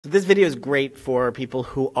So this video is great for people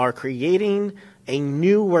who are creating a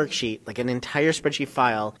new worksheet, like an entire spreadsheet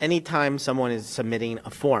file, anytime someone is submitting a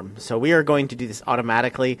form. So we are going to do this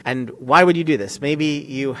automatically. And why would you do this? Maybe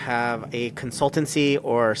you have a consultancy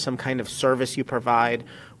or some kind of service you provide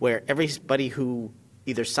where everybody who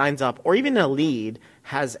either signs up or even a lead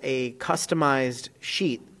has a customized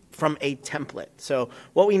sheet from a template. So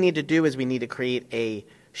what we need to do is we need to create a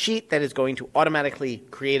sheet that is going to automatically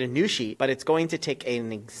create a new sheet, but it's going to take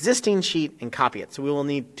an existing sheet and copy it. So we will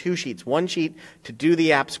need two sheets, one sheet to do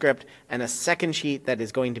the app script and a second sheet that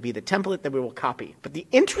is going to be the template that we will copy. But the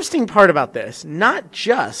interesting part about this, not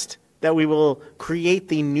just that we will create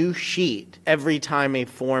the new sheet every time a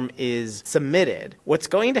form is submitted, what's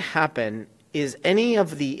going to happen is any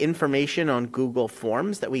of the information on Google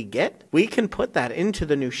Forms that we get, we can put that into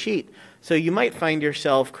the new sheet. So you might find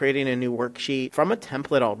yourself creating a new worksheet from a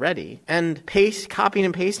template already and copying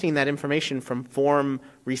and pasting that information from form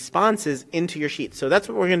responses into your sheet. So that's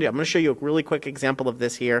what we're going to do. I'm going to show you a really quick example of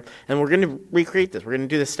this here, and we're going to recreate this. We're going to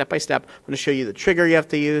do this step by step. I'm going to show you the trigger you have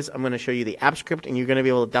to use. I'm going to show you the app script, and you're going to be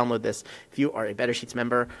able to download this if you are a BetterSheets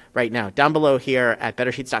member right now. Down below here at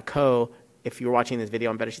BetterSheets.co, if you're watching this video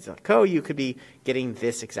on BetterSheets.co, you could be getting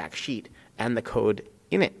this exact sheet and the code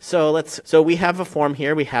in it. So we have a form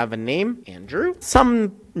here. We have a name, Andrew,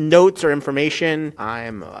 some notes or information.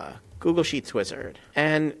 I'm a Google Sheets wizard.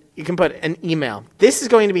 And you can put an email. This is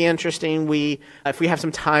going to be interesting. If we have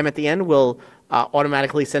some time at the end, we'll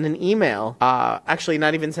automatically send an email. Actually,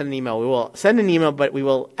 not even send an email. We will send an email, but we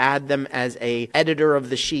will add them as a editor of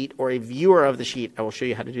the sheet or a viewer of the sheet. I will show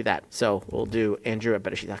you how to do that. So we'll do Andrew at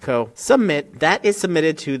BetterSheets.co. Submit. That is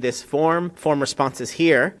submitted to this form responses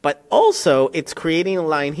here, but also it's creating a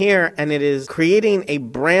line here, and it is creating a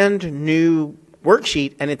brand new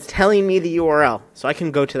worksheet, and it's telling me the URL. So I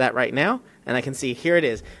can go to that right now, and I can see here it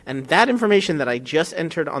is. And that information that I just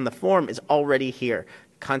entered on the form is already here.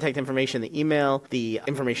 Contact information, the email, the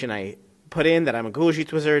information I put in that I'm a Google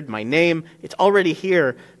Sheets wizard, my name, it's already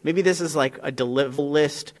here. Maybe this is like a deliverable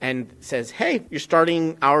list and says, hey, you're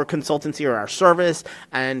starting our consultancy or our service,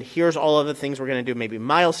 and here's all of the things we're going to do, maybe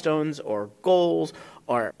milestones or goals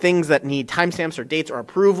or things that need timestamps or dates or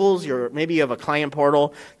approvals. Maybe you have a client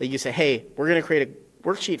portal that you say, hey, we're going to create a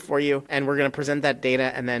worksheet for you, and we're going to present that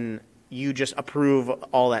data, and then you just approve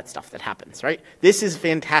all that stuff that happens, right? This is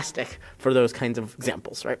fantastic for those kinds of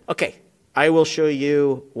examples, right? Okay, I will show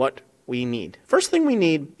you what we need. First thing we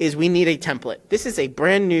need is we need a template. This is a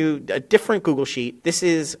brand new, a different Google Sheet. This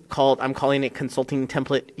is I'm calling it consulting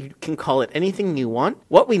template. You can call it anything you want.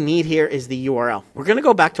 What we need here is the URL. We're going to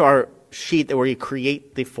go back to our sheet where you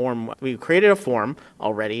create the form. We created a form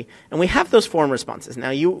already, and we have those form responses. Now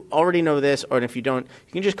you already know this, or if you don't,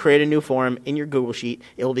 you can just create a new form in your Google Sheet.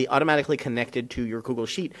 It will be automatically connected to your Google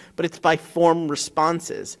Sheet, but it's by form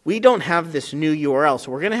responses. We don't have this new URL,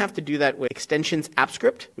 so we're going to have to do that with extensions app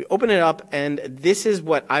script. We open it up, and this is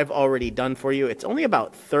what I've already done for you. It's only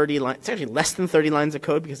about 30 lines. It's actually less than 30 lines of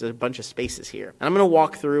code because there's a bunch of spaces here. And I'm going to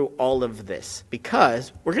walk through all of this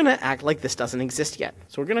because we're going to act like this doesn't exist yet.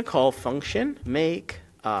 So we're going to call function make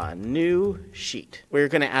a new sheet. We're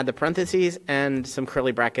going to add the parentheses and some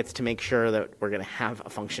curly brackets to make sure that we're going to have a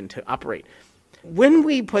function to operate. When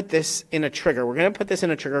we put this in a trigger, we're going to put this in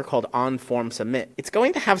a trigger called onFormSubmit. It's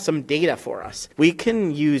going to have some data for us. We can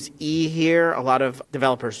use E here. A lot of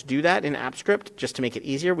developers do that in AppScript just to make it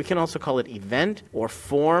easier. We can also call it event or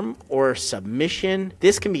form or submission.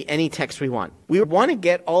 This can be any text we want. We want to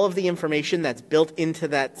get all of the information that's built into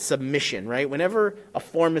that submission, right? Whenever a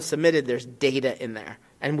form is submitted, there's data in there,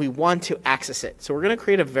 and we want to access it. So we're going to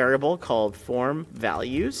create a variable called form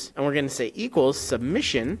values, and we're going to say equals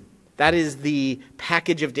submission. That is the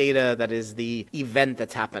package of data, that is the event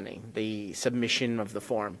that's happening, the submission of the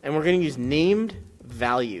form. And we're going to use named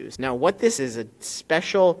values. Now what this is a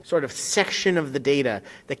special sort of section of the data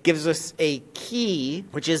that gives us a key,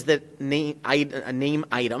 which is the name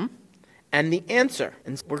item, and the answer.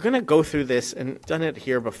 And we're going to go through this, and done it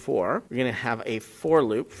here before. We're going to have a for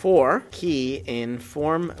loop for key in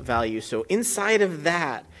form value. So inside of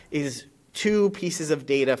that is two pieces of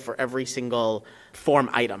data for every single form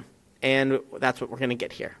item. And that's what we're going to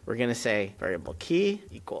get here. We're going to say variable key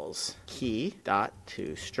equals key dot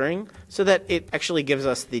to string so that it actually gives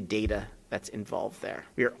us the data that's involved there.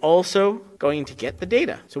 We are also going to get the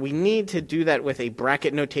data. So we need to do that with a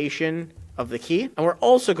bracket notation of the key. And we're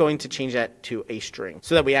also going to change that to a string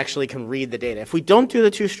so that we actually can read the data. If we don't do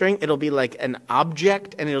the toString, it'll be like an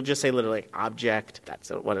object and it'll just say literally object. That's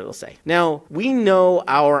what it'll say. Now, we know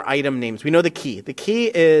our item names. We know the key. The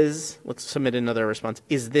key is, let's submit another response,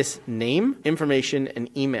 is this name, information, and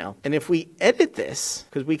email. And if we edit this,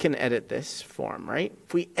 because we can edit this form, right?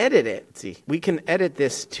 If we edit it, let's see, we can edit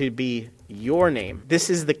this to be your name. This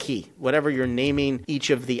is the key, whatever you're naming each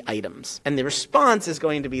of the items. And the response is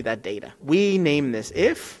going to be that data. We name this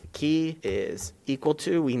if key is equal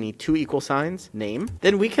to, we need two equal signs, name.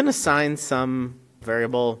 Then we can assign some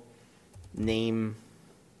variable name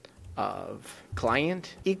of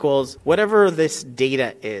client equals whatever this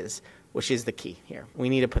data is, which is the key here. We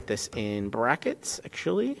need to put this in brackets,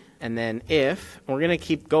 actually. And then if, we're going to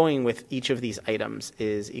keep going with each of these items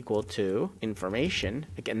is equal to information.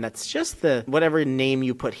 Again, that's just the whatever name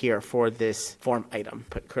you put here for this form item.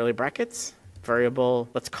 Put curly brackets, variable,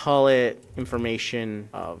 let's call it information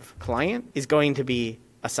of client, is going to be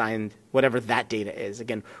assigned whatever that data is.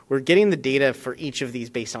 Again, we're getting the data for each of these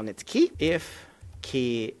based on its key. If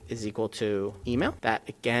key is equal to email. That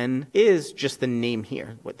again is just the name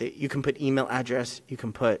here. You can put email address, you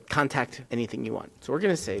can put contact, anything you want. So we're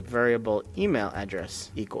going to say variable email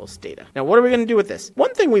address equals data. Now what are we going to do with this?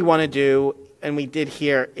 One thing we want to do, and we did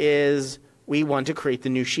here, is we want to create the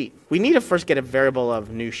new sheet. We need to first get a variable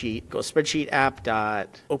of new sheet. Go spreadsheet app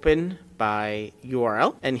dot open by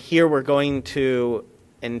URL, and here we're going to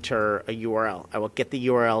enter a URL. I will get the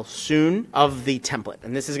URL soon of the template.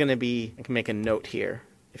 And this is going to be, I can make a note here.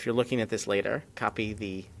 If you're looking at this later, copy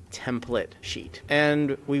the template sheet.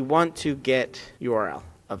 And we want to get URL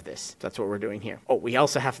of this. That's what we're doing here. Oh, we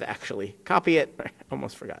also have to actually copy it. I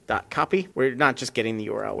almost forgot. Dot copy. We're not just getting the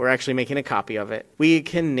URL. We're actually making a copy of it. We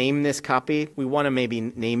can name this copy. We want to maybe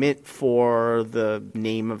name it for the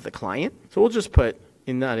name of the client. So we'll just put,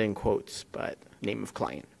 not in quotes, but name of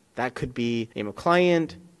client. That could be name of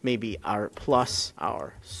client, maybe our plus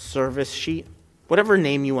our service sheet, whatever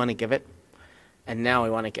name you want to give it. And now we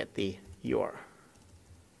want to get the URL.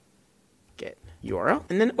 Get URL.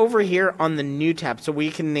 And then over here on the new tab, so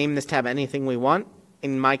we can name this tab anything we want.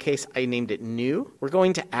 In my case, I named it new. We're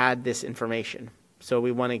going to add this information. So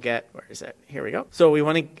we want to get, where is it? Here we go. So we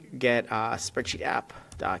want to get spreadsheet app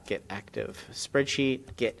dot get active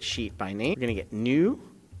spreadsheet, get sheet by name. We're going to get new.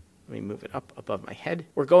 Let me move it up above my head.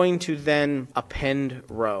 We're going to then append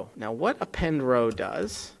row. Now what append row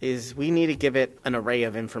does is we need to give it an array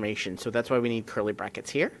of information. So that's why we need curly brackets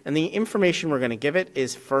here. And the information we're going to give it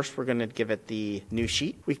is first we're going to give it the new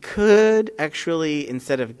sheet. We could actually,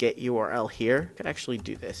 instead of get URL here, could actually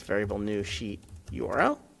do this variable new sheet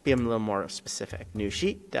URL. Be a little more specific. New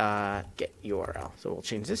sheet get URL. So we'll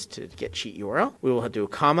change this to get sheet URL. We will do a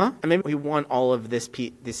comma, and maybe we want all of this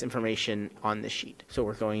information on the sheet. So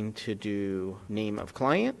we're going to do name of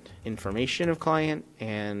client, information of client,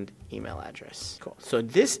 and email address. Cool. So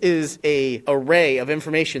this is a array of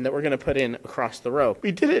information that we're going to put in across the row.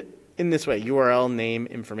 We did it in this way: URL, name,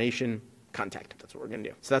 information, contact. That's what we're going to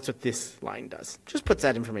do. So that's what this line does. Just puts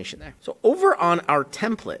that information there. So over on our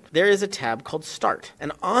template, there is a tab called Start.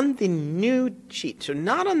 And on the new sheet, so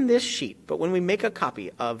not on this sheet, but when we make a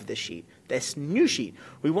copy of this sheet, this new sheet,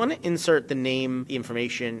 we want to insert the name, the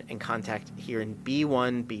information, and contact here in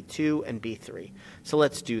B1, B2, and B3. So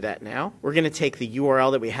let's do that now. We're going to take the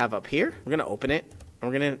URL that we have up here. We're going to open it.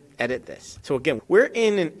 And we're going to edit this. So again, we're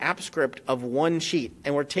in an app script of one sheet,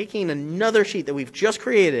 and we're taking another sheet that we've just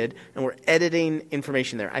created, and we're editing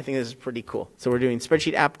information there. I think this is pretty cool. So we're doing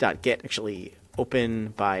spreadsheet app.get actually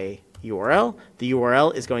open by URL. The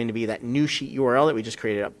URL is going to be that new sheet URL that we just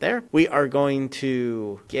created up there. We are going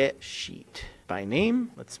to get sheet by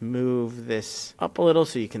name. Let's move this up a little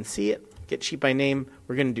so you can see it. Get sheet by name.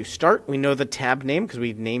 We're going to do start. We know the tab name because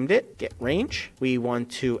we've named it. Get range. We want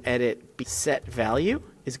to edit set value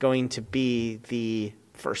is going to be the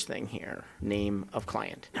first thing here, name of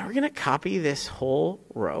client. Now we're going to copy this whole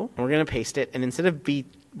row and we're going to paste it. And instead of B1,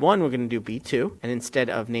 we're going to do B2. And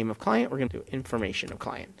instead of name of client, we're going to do information of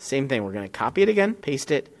client. Same thing. We're going to copy it again,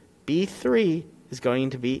 paste it. B3 is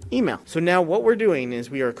going to be email. So now what we're doing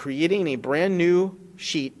is we are creating a brand new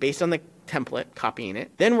sheet based on the template, copying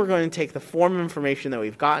it. Then we're going to take the form information that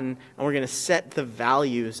we've gotten and we're going to set the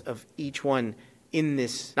values of each one in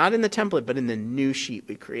this, not in the template, but in the new sheet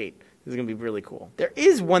we create. This is going to be really cool. There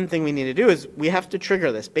is one thing we need to do is we have to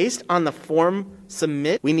trigger this. Based on the form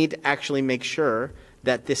submit, we need to actually make sure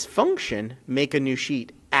that this function, make a new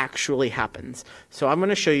sheet, actually happens. So I'm going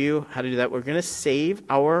to show you how to do that. We're going to save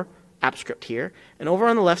our app script here. And over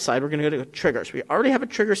on the left side, we're going to go to triggers. We already have a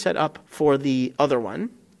trigger set up for the other one,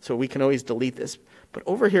 so we can always delete this. But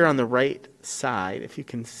over here on the right side, if you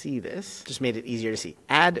can see this, just made it easier to see.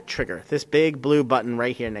 Add trigger. This big blue button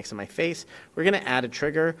right here next to my face. We're going to add a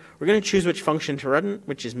trigger. We're going to choose which function to run,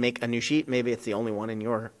 which is make a new sheet. Maybe it's the only one in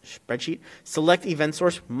your spreadsheet. Select event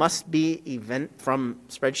source must be event from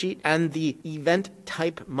spreadsheet, and the event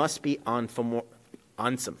type must be on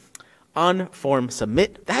form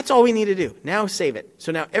submit. That's all we need to do. Now save it.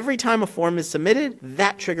 So now every time a form is submitted,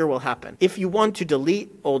 that trigger will happen. If you want to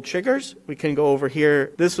delete old triggers, we can go over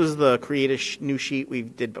here. This was the create a new sheet we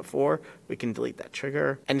did before. We can delete that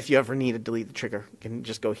trigger. And if you ever need to delete the trigger, you can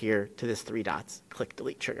just go here to this 3 dots, click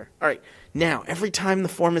delete trigger. All right. Now, every time the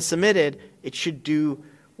form is submitted, it should do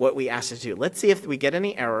what we asked it to do. Let's see if we get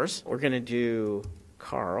any errors. We're going to do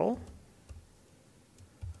Carl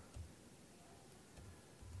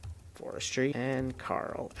Forestry and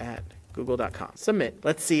Carl at google.com. Submit.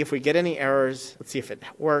 Let's see if we get any errors. Let's see if it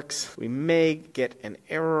works. We may get an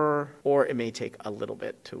error, or it may take a little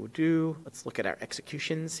bit to do. Let's look at our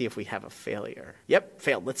execution, see if we have a failure. Yep,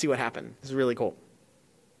 failed. Let's see what happened. This is really cool.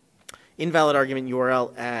 Invalid argument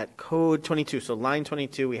URL at code 22. So line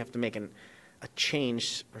 22, we have to make a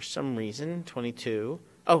change for some reason. 22.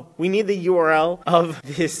 Oh, we need the URL of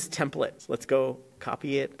this template. So let's go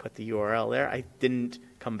copy it, put the URL there. I didn't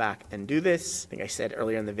come back and do this. I think I said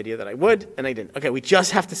earlier in the video that I would, and I didn't. Okay, we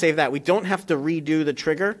just have to save that. We don't have to redo the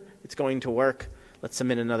trigger. It's going to work. Let's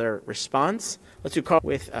submit another response. Let's do Carl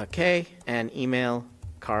with a K and email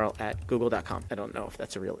Carl at google.com. I don't know if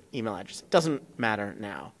that's a real email address. It doesn't matter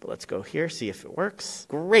now, but let's go here, see if it works.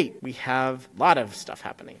 Great. We have a lot of stuff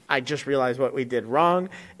happening. I just realized what we did wrong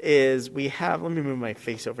is we have, let me move my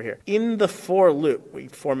face over here. In the for loop, we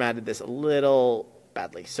formatted this a little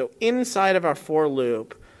badly. So inside of our for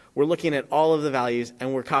loop, we're looking at all of the values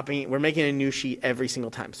and we're making a new sheet every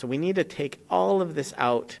single time. So we need to take all of this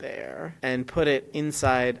out there and put it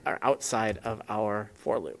inside or outside of our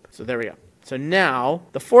for loop. So there we go. So now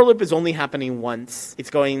the for loop is only happening once. It's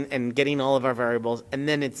going and getting all of our variables, and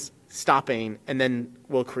then it's stopping, and then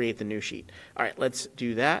we'll create the new sheet. All right, let's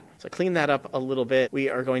do that. So clean that up a little bit. We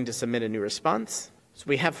are going to submit a new response. So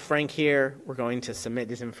we have Frank here. We're going to submit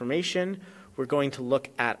his information. We're going to look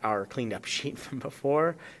at our cleaned up sheet from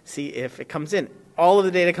before, see if it comes in. All of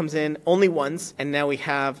the data comes in only once, and now we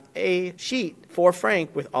have a sheet for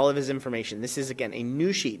Frank with all of his information. This is, again, a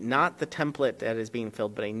new sheet, not the template that is being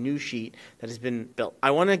filled, but a new sheet that has been built.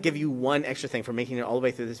 I want to give you one extra thing for making it all the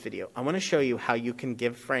way through this video. I want to show you how you can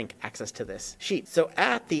give Frank access to this sheet. So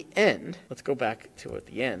at the end, let's go back to at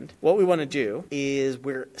the end. What we want to do is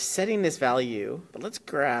we're setting this value, but let's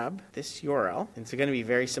grab this URL. And it's going to be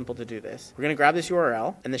very simple to do this. We're going to grab this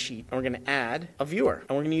URL and the sheet, and we're going to add a viewer.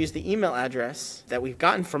 And we're going to use the email address that we've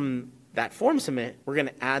gotten from that form submit. We're going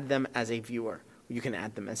to add them as a viewer. You can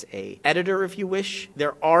add them as a editor if you wish.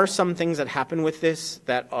 There are some things that happen with this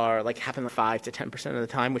that are happen 5 to 10% of the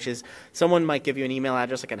time, which is someone might give you an email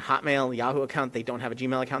address like a Hotmail, Yahoo account. They don't have a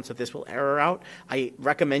Gmail account, so this will error out. I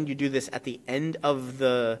recommend you do this at the end of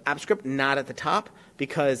the app script, not at the top,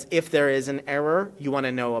 because if there is an error, you want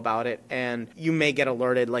to know about it, and you may get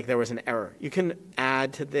alerted like there was an error. You can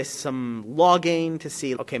add to this some logging to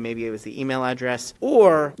see, okay, maybe it was the email address,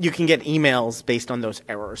 or you can get emails based on those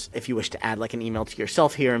errors if you wish to add like an email to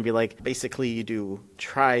yourself here and be like, basically you do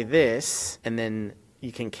try this, and then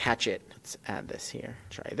you can catch it. Let's add this here.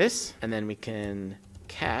 Try this, and then we can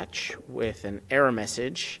catch with an error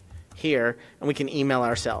message here, and we can email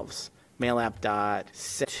ourselves.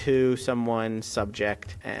 Mailapp.set to someone,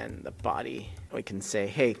 subject, and the body. We can say,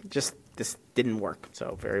 hey, just this didn't work.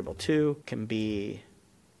 So variable 2 can be,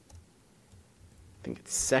 I think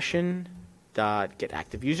it's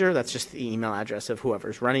session.getActiveUser. That's just the email address of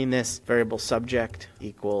whoever's running this. Variable subject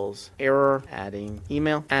equals error, adding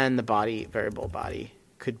email. And the body, variable body,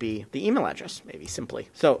 could be the email address, maybe simply.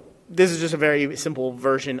 So this is just a very simple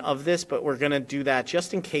version of this, but we're going to do that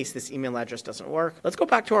just in case this email address doesn't work. Let's go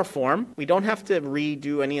back to our form. We don't have to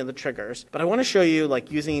redo any of the triggers, but I want to show you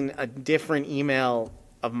using a different email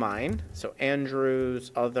of mine. So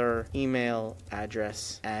Andrew's other email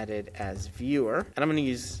address added as viewer. And I'm going to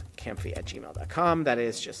use camphy@gmail.com. That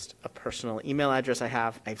is just a personal email address I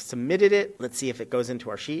have. I've submitted it. Let's see if it goes into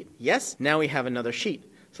our sheet. Yes, now we have another sheet.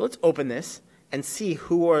 So let's open this and see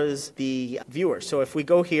who was the viewer. So if we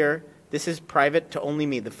go here, this is private to only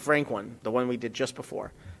me, the Frank one, the one we did just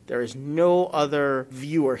before. There is no other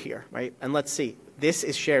viewer here, right? And let's see. This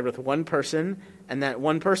is shared with one person, and that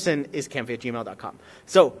one person is camphy@gmail.com.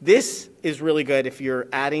 So this is really good if you're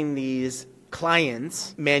adding these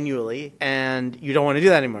clients manually and you don't want to do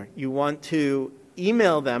that anymore. You want to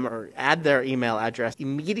email them or add their email address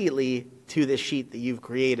immediately to this sheet that you've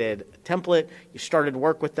created, a template, you started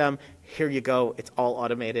work with them, here you go. It's all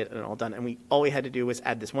automated and all done. And all we had to do was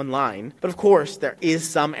add this one line. But of course, there is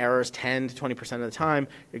some errors. 10 to 20% of the time,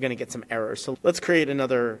 you're going to get some errors. So let's create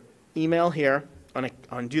another email here.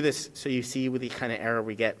 Do this so you see what the kind of error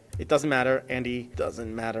we get. It doesn't matter. Andy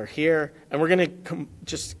doesn't matter here. And we're going to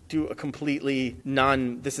just do a completely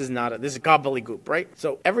this is gobbledygook, right?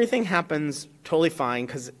 So everything happens totally fine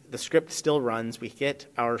because the script still runs. We get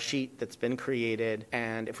our sheet that's been created.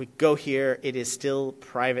 And if we go here, it is still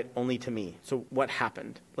private only to me. So what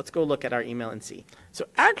happened? Let's go look at our email and see. So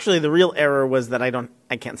actually the real error was that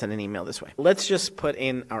I can't send an email this way. Let's just put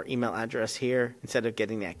in our email address here. Instead of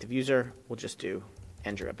getting the active user, we'll just do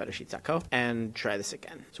Andrew@BetterSheets.co and try this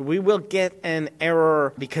again. So we will get an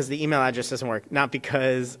error because the email address doesn't work, not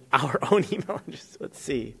because our own email address. Let's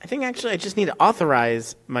see. I think actually I just need to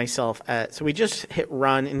authorize myself. So we just hit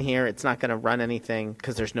run in here. It's not going to run anything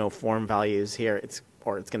because there's no form values here. It's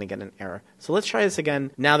going to get an error. So let's try this again.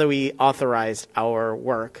 Now that we authorized our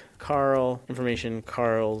work, Carl, information,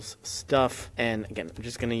 Carl's stuff. And again, I'm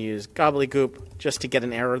just going to use gobbledygook just to get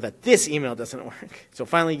an error that this email doesn't work. So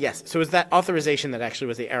finally, yes. So it was that authorization that actually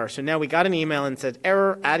was the error. So now we got an email and said,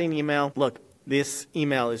 error, adding email. Look, this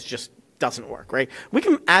email doesn't work, right? We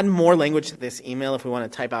can add more language to this email if we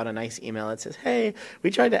want to type out a nice email that says, hey,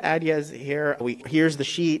 we tried to add you as here. Here's the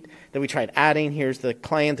sheet that we tried adding. Here's the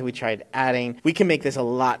client that we tried adding. We can make this a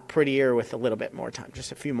lot prettier with a little bit more time,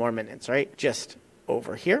 just a few more minutes, right? Just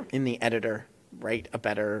over here in the editor, write a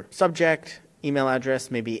better subject, email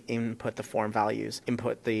address, maybe input the form values,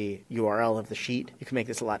 input the URL of the sheet. You can make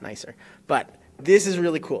this a lot nicer. But this is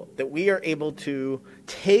really cool that we are able to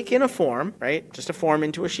take in a form, right? Just a form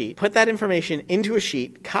into a sheet, put that information into a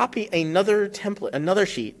sheet, copy another template, another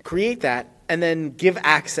sheet, create that, and then give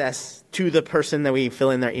access to the person that we fill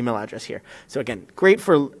in their email address here. So again, great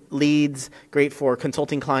for leads, great for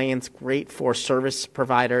consulting clients, great for service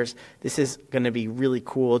providers. This is going to be really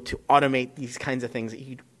cool to automate these kinds of things that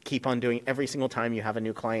you keep on doing every single time you have a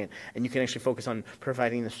new client, and you can actually focus on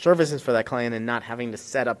providing the services for that client and not having to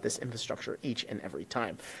set up this infrastructure each and every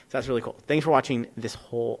time. So that's really cool. Thanks for watching this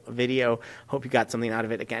whole video. Hope you got something out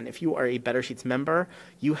of it. Again, if you are a BetterSheets member,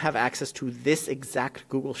 you have access to this exact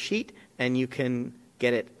Google Sheet, and you can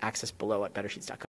get it access below at BetterSheets.com.